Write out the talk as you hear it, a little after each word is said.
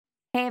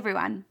Hey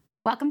everyone,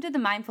 welcome to the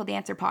Mindful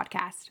Dancer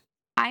podcast.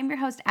 I'm your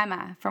host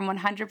Emma from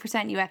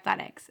 100% U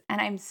Athletics,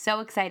 and I'm so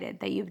excited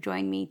that you've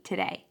joined me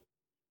today.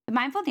 The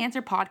Mindful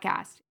Dancer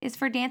podcast is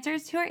for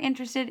dancers who are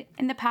interested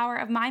in the power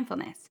of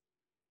mindfulness.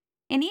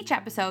 In each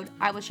episode,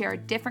 I will share a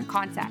different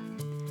concept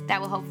that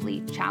will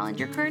hopefully challenge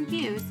your current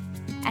views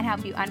and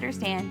help you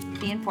understand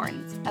the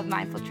importance of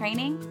mindful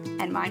training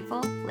and mindful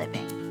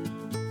living.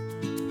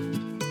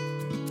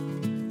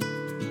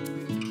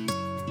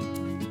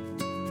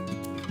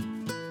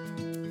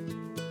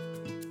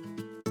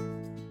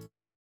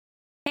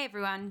 Hey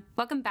everyone,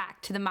 welcome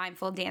back to the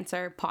Mindful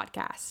Dancer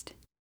podcast.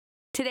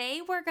 Today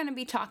we're going to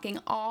be talking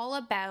all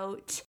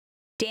about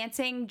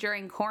dancing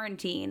during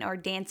quarantine or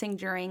dancing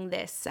during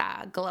this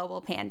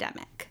global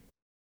pandemic.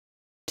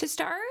 To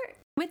start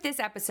with this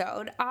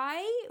episode,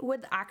 I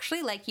would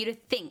actually like you to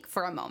think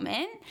for a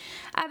moment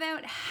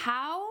about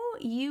how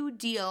you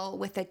deal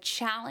with a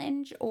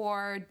challenge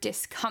or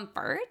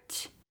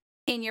discomfort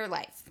in your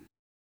life.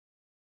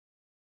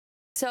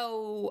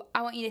 So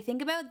I want you to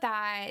think about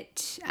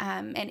that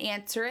and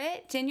answer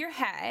it in your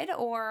head,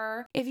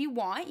 or if you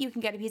want, you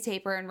can get a piece of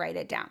paper and write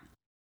it down.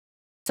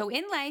 So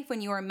in life,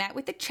 when you are met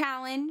with a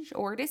challenge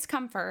or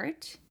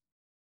discomfort,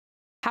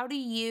 how do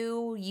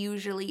you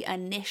usually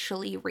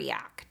initially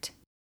react?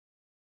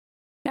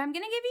 Now I'm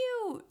going to give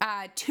you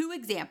two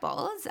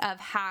examples of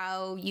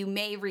how you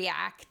may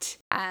react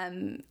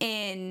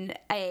in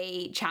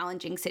a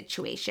challenging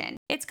situation.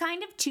 It's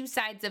kind of two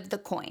sides of the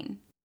coin.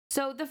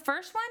 So the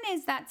first one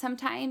is that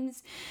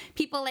sometimes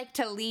people like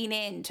to lean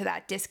into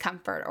that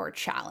discomfort or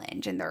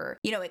challenge, and they're,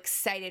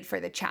 excited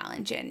for the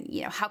challenge and,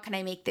 how can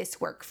I make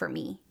this work for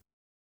me?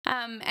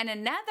 And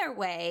another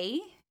way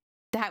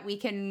that we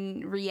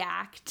can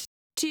react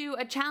to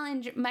a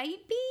challenge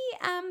might be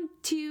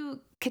to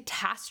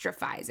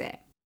catastrophize it.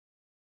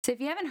 So if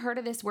you haven't heard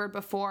of this word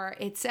before,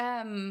 it's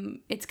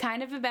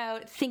kind of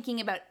about thinking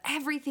about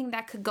everything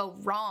that could go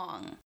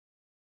wrong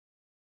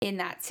in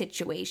that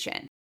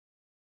situation.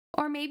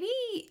 Or maybe,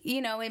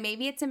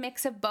 maybe it's a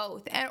mix of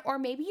both, or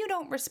maybe you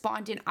don't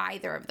respond in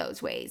either of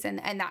those ways, and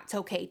that's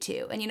okay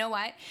too. And you know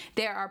what?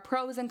 There are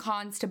pros and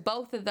cons to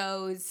both of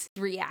those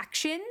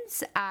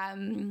reactions,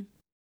 and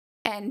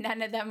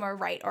none of them are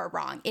right or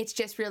wrong. It's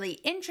just really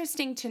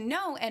interesting to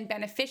know and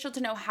beneficial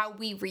to know how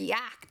we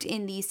react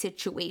in these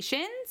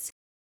situations,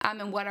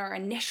 and what our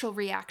initial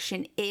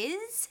reaction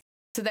is,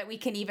 so that we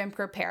can even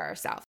prepare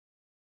ourselves.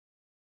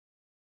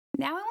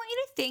 Now I want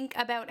you to think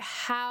about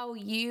how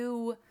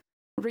you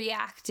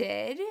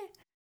reacted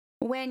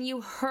when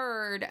you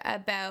heard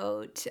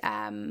about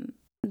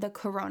the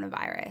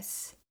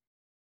coronavirus,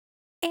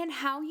 and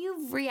how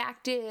you've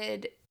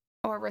reacted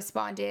or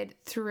responded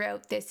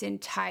throughout this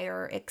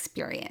entire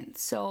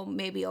experience. So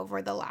maybe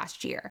over the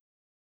last year.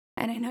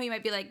 And I know you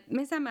might be like,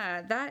 Miss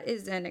Emma, that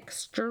is an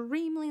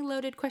extremely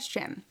loaded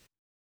question.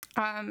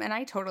 And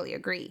I totally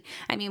agree.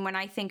 I mean, when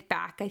I think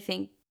back, I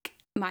think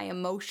my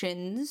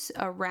emotions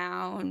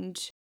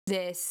around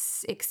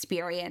this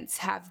experience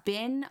have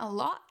been a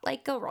lot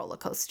like a roller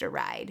coaster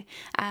ride.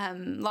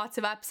 Lots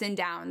of ups and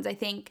downs. I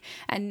think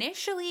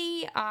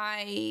initially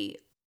I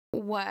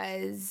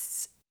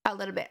was a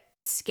little bit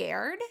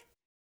scared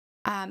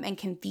and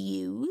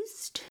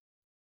confused.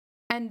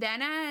 And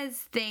then as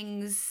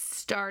things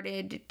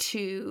started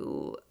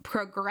to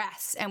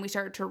progress and we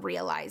started to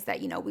realize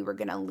that, we were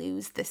going to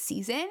lose the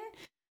season,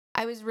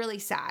 I was really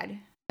sad.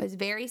 I was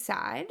very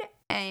sad.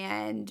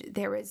 And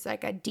there was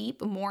like a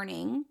deep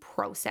mourning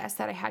process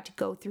that I had to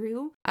go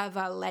through of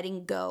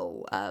letting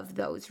go of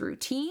those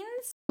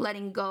routines,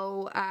 letting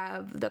go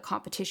of the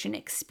competition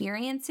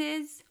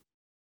experiences,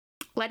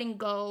 letting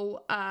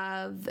go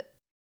of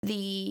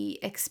the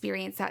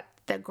experience that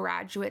the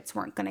graduates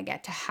weren't going to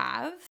get to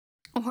have,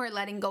 or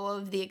letting go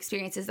of the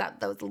experiences that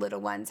those little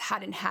ones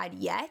hadn't had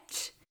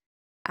yet.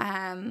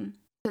 So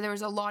there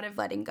was a lot of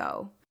letting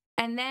go.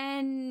 And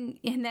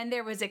then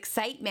there was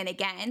excitement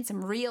again,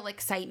 some real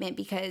excitement,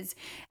 because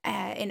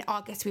in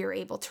August we were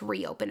able to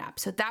reopen up.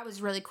 So that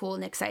was really cool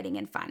and exciting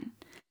and fun.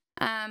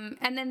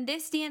 And then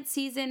this dance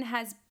season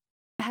has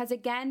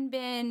again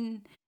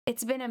been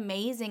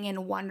amazing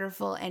and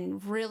wonderful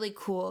and really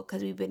cool,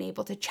 because we've been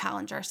able to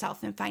challenge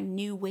ourselves and find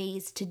new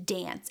ways to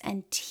dance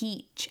and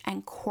teach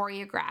and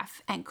choreograph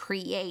and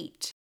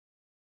create.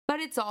 But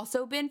it's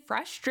also been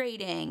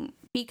frustrating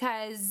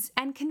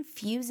and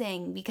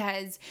confusing,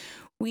 because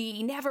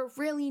we never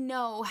really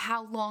know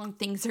how long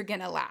things are going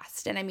to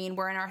last. And I mean,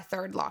 we're in our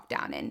third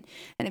lockdown. And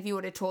if you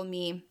would have told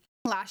me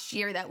last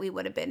year that we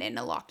would have been in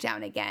a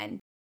lockdown again,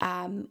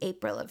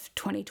 April of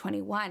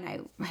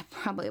 2021, I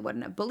probably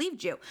wouldn't have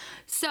believed you.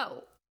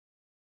 So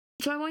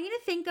I want you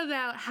to think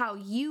about how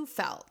you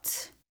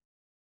felt,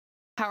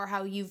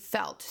 how you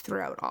felt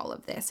throughout all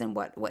of this, and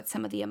what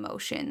some of the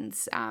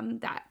emotions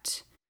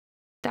that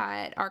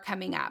are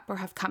coming up or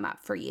have come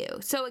up for you.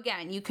 So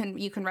again, you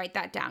can write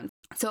that down.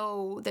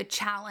 So the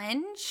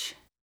challenge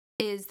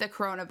is the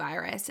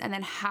coronavirus, and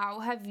then how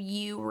have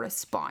you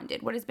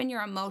responded? What has been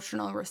your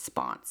emotional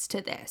response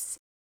to this?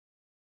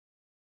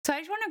 So I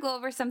just want to go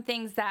over some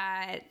things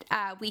that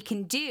we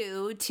can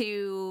do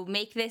to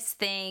make this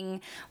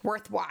thing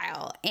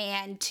worthwhile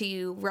and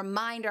to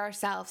remind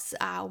ourselves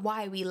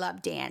why we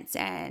love dance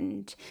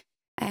and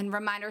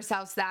remind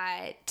ourselves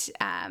that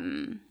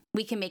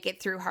we can make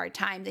it through hard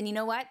times. And you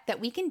know what? That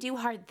we can do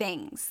hard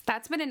things.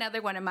 That's been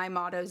another one of my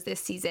mottos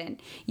this season.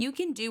 You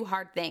can do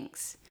hard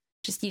things.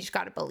 You just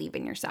got to believe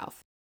in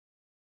yourself.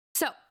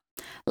 So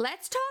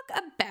let's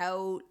talk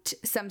about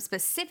some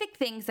specific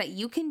things that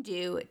you can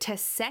do to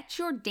set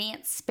your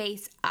dance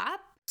space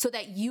up so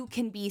that you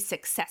can be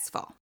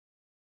successful.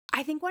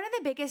 I think one of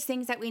the biggest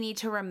things that we need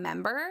to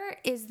remember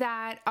is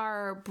that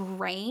our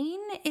brain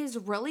is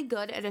really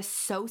good at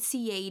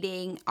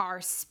associating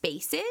our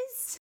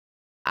spaces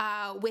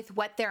with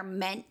what they're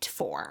meant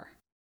for.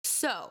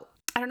 So,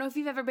 I don't know if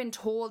you've ever been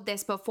told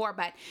this before,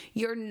 but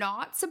you're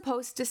not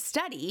supposed to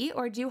study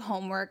or do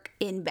homework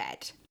in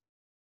bed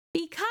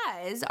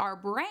because our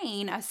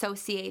brain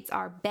associates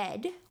our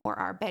bed or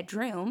our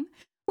bedroom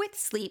with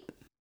sleep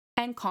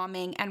and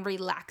calming and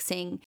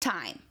relaxing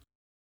time.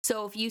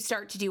 So if you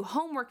start to do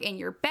homework in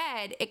your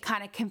bed, it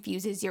kind of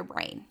confuses your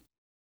brain.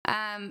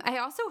 I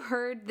also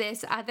heard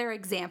this other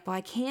example.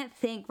 I can't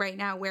think right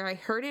now where I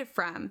heard it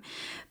from,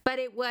 but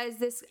it was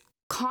this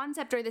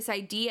concept or this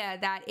idea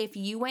that if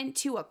you went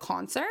to a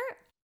concert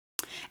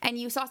and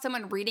you saw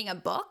someone reading a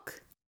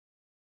book,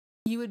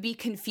 you would be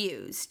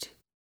confused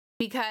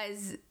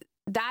because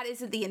that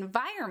isn't the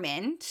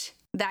environment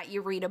that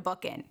you read a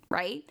book in,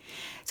 right?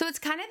 So it's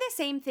kind of the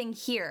same thing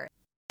here.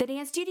 The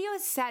dance studio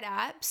is set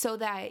up so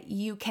that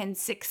you can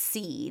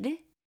succeed.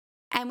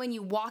 And when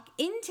you walk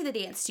into the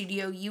dance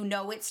studio, you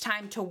know it's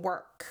time to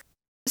work.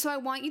 So I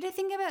want you to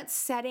think about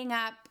setting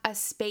up a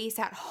space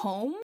at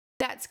home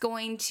that's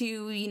going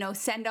to,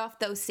 send off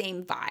those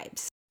same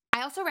vibes.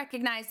 I also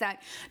recognize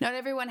that not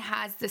everyone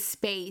has the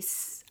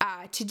space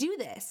to do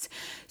this.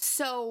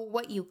 So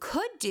what you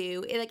could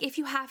do, like if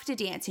you have to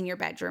dance in your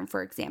bedroom,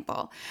 for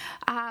example,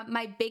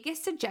 my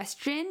biggest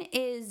suggestion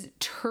is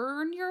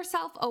turn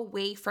yourself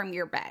away from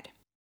your bed.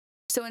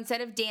 So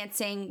instead of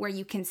dancing where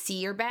you can see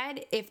your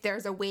bed, if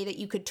there's a way that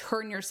you could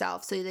turn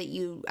yourself so that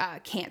you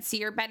can't see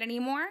your bed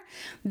anymore,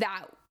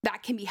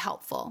 that can be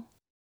helpful.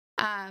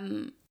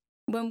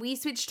 When we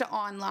switched to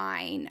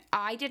online,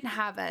 I didn't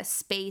have a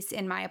space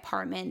in my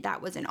apartment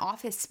that was an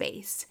office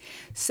space.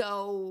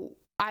 So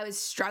I was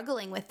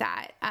struggling with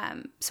that.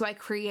 So I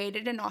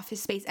created an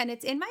office space and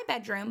it's in my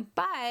bedroom,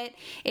 but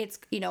it's,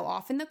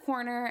 off in the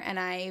corner, and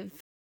I've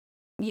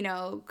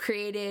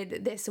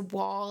created this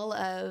wall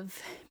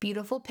of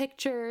beautiful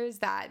pictures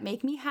that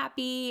make me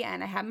happy,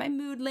 and I have my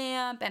mood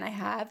lamp and I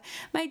have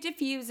my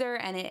diffuser,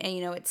 and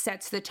it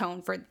sets the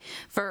tone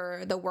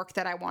for the work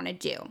that I want to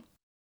do.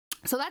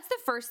 So that's the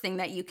first thing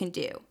that you can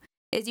do,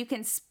 is you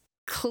can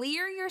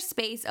clear your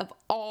space of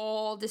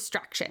all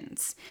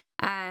distractions,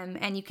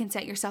 and you can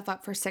set yourself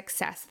up for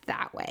success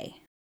that way.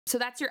 So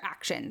that's your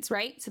actions,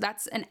 right? So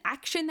that's an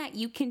action that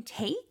you can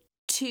take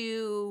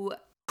to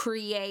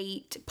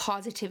create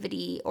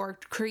positivity or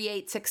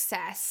create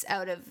success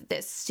out of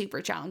this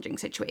super challenging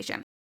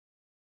situation.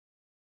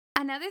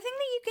 Another thing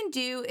that you can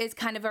do is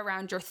kind of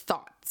around your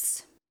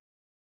thoughts.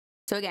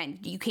 So again,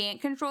 you can't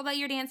control that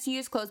your dance studio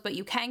is closed, but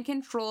you can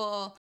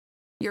control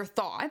your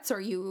thoughts,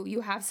 or you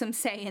have some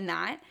say in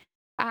that.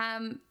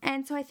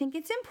 And so I think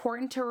it's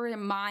important to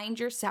remind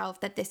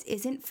yourself that this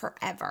isn't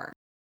forever.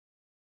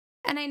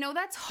 And I know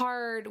that's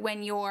hard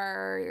when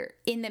you're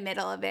in the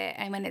middle of it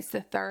and when it's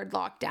the third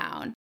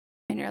lockdown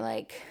and you're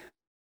like,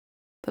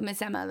 but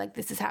Miss Emma, like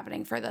this is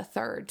happening for the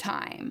third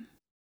time.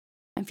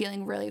 I'm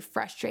feeling really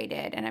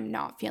frustrated and I'm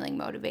not feeling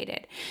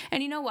motivated.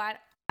 And you know what?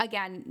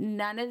 Again,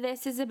 none of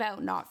this is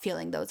about not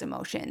feeling those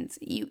emotions.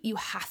 You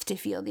have to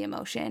feel the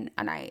emotion.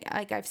 And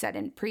like I've said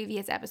in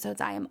previous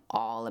episodes, I am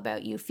all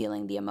about you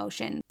feeling the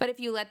emotion. But if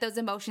you let those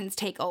emotions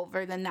take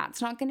over, then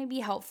that's not going to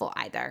be helpful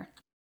either.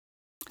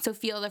 So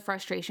feel the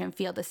frustration,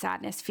 feel the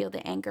sadness, feel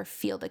the anger,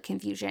 feel the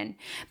confusion.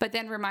 But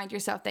then remind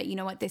yourself that, you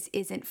know what, this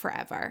isn't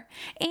forever.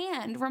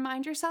 And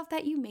remind yourself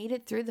that you made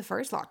it through the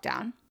first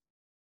lockdown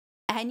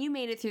and you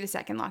made it through the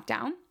second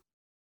lockdown.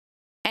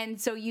 And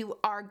so you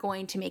are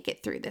going to make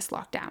it through this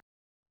lockdown.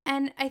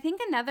 And I think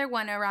another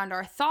one around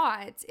our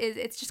thoughts is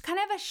it's just kind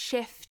of a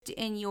shift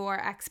in your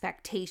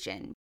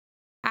expectation.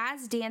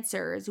 As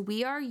dancers,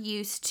 we are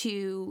used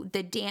to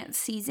the dance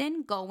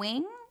season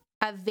going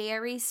a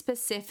very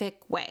specific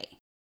way.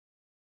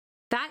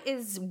 That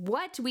is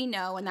what we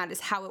know, and that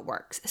is how it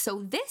works.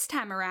 So this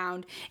time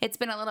around, it's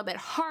been a little bit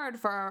hard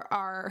for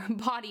our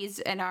bodies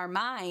and our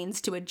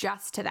minds to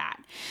adjust to that.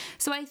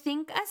 So I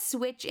think a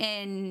switch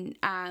in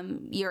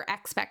your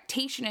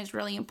expectation is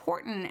really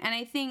important. And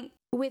I think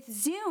with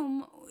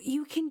Zoom,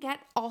 you can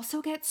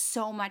also get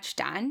so much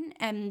done,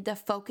 and the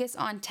focus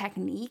on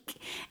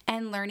technique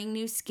and learning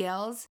new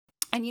skills.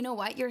 And you know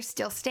what? You're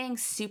still staying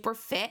super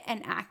fit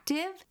and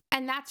active.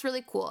 And that's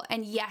really cool.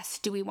 And yes,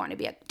 do we want to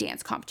be at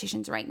dance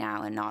competitions right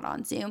now and not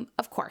on Zoom?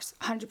 Of course,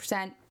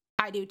 100%.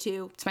 I do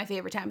too. It's my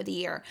favorite time of the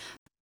year.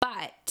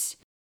 But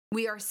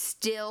we are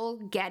still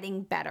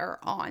getting better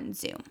on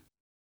Zoom.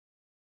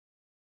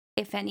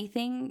 if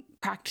anything,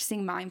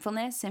 practicing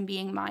mindfulness and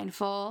being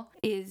mindful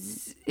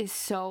is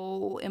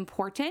so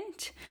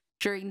important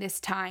during this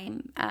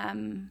time.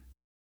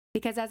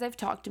 Because as I've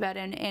talked about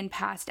in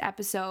past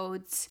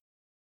episodes,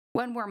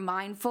 when we're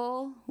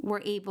mindful,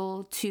 we're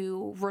able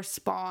to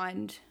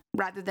respond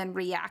rather than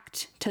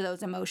react to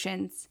those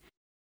emotions.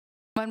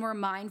 When we're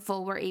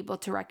mindful, we're able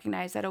to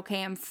recognize that,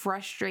 okay, I'm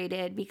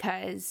frustrated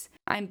because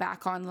I'm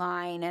back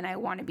online and I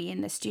want to be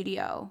in the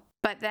studio.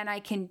 But then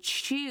I can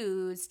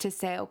choose to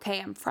say,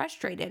 okay, I'm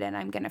frustrated and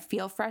I'm going to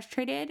feel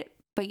frustrated.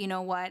 But you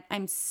know what?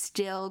 I'm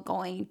still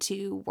going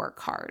to work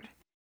hard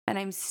and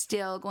I'm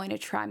still going to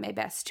try my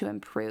best to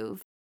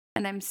improve.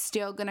 And I'm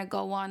still going to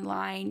go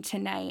online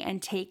tonight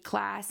and take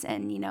class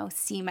and,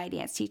 see my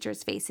dance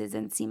teachers' faces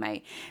and see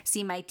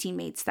my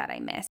teammates that I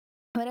miss.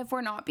 But if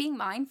we're not being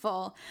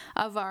mindful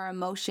of our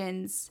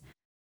emotions,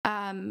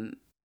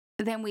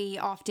 then we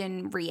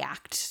often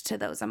react to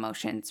those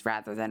emotions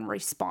rather than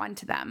respond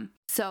to them.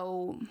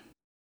 So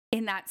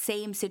in that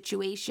same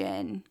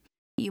situation,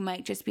 you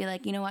might just be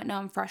like, you know what? No,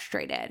 I'm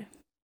frustrated.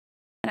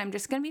 And I'm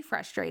just going to be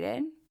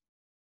frustrated.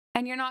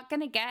 And you're not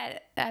going to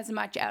get as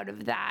much out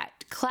of that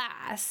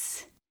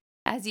class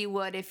as you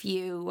would if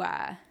you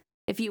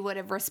would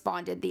have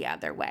responded the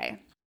other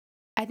way.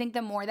 I think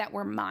the more that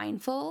we're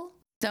mindful,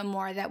 the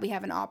more that we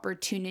have an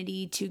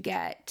opportunity to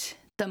get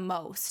the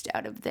most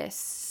out of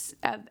this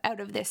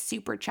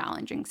super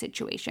challenging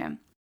situation.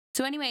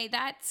 So anyway,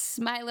 that's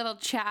my little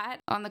chat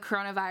on the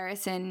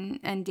coronavirus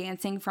and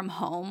dancing from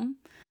home.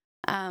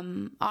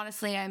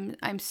 Honestly,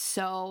 I'm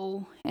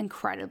so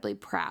incredibly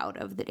proud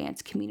of the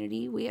dance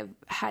community. We have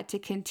had to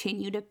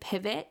continue to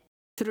pivot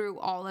through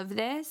all of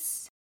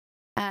this.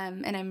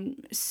 And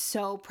I'm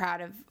so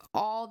proud of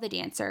all the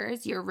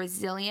dancers. Your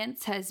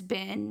resilience has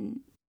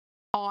been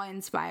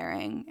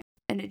awe-inspiring,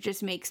 and it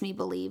just makes me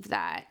believe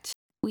that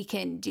we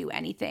can do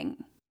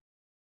anything.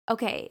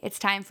 Okay, it's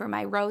time for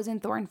my rose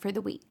and thorn for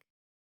the week.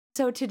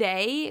 So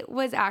today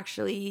was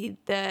actually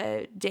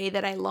the day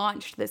that I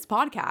launched this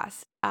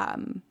podcast.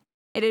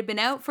 It had been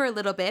out for a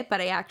little bit,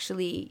 but I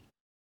actually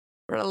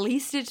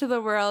released it to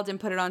the world and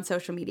put it on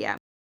social media.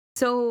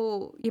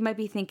 So you might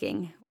be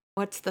thinking,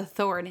 what's the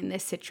thorn in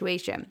this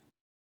situation?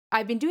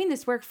 I've been doing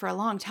this work for a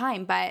long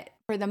time, but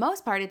for the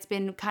most part, it's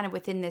been kind of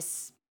within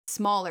this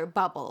smaller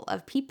bubble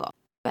of people.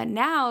 But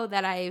now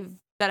that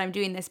I'm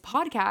doing this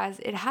podcast,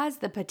 it has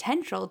the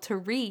potential to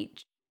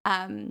reach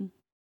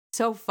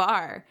so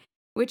far,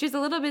 which is a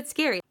little bit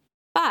scary.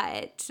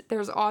 But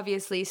there's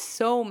obviously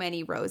so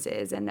many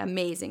roses and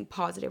amazing,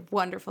 positive,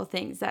 wonderful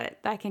things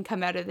that can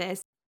come out of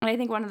this. And I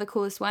think one of the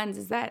coolest ones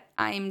is that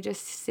I'm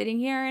just sitting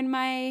here in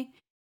my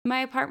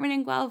apartment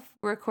in Guelph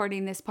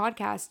recording this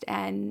podcast,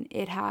 and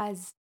it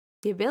has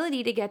the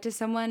ability to get to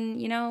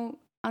someone,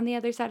 on the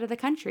other side of the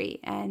country.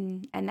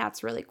 And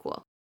that's really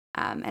cool.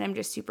 And I'm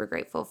just super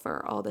grateful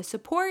for all the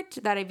support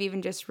that I've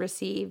even just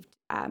received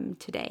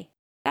today.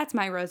 That's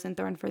my rose and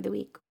thorn for the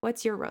week.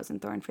 What's your rose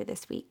and thorn for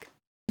this week?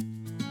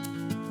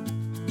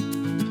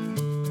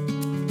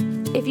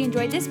 If you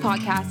enjoyed this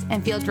podcast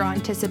and feel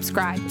drawn to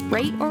subscribe,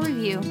 rate, or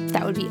review,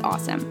 that would be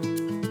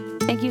awesome.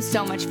 Thank you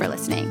so much for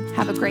listening.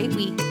 Have a great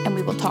week, and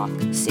we will talk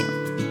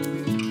soon.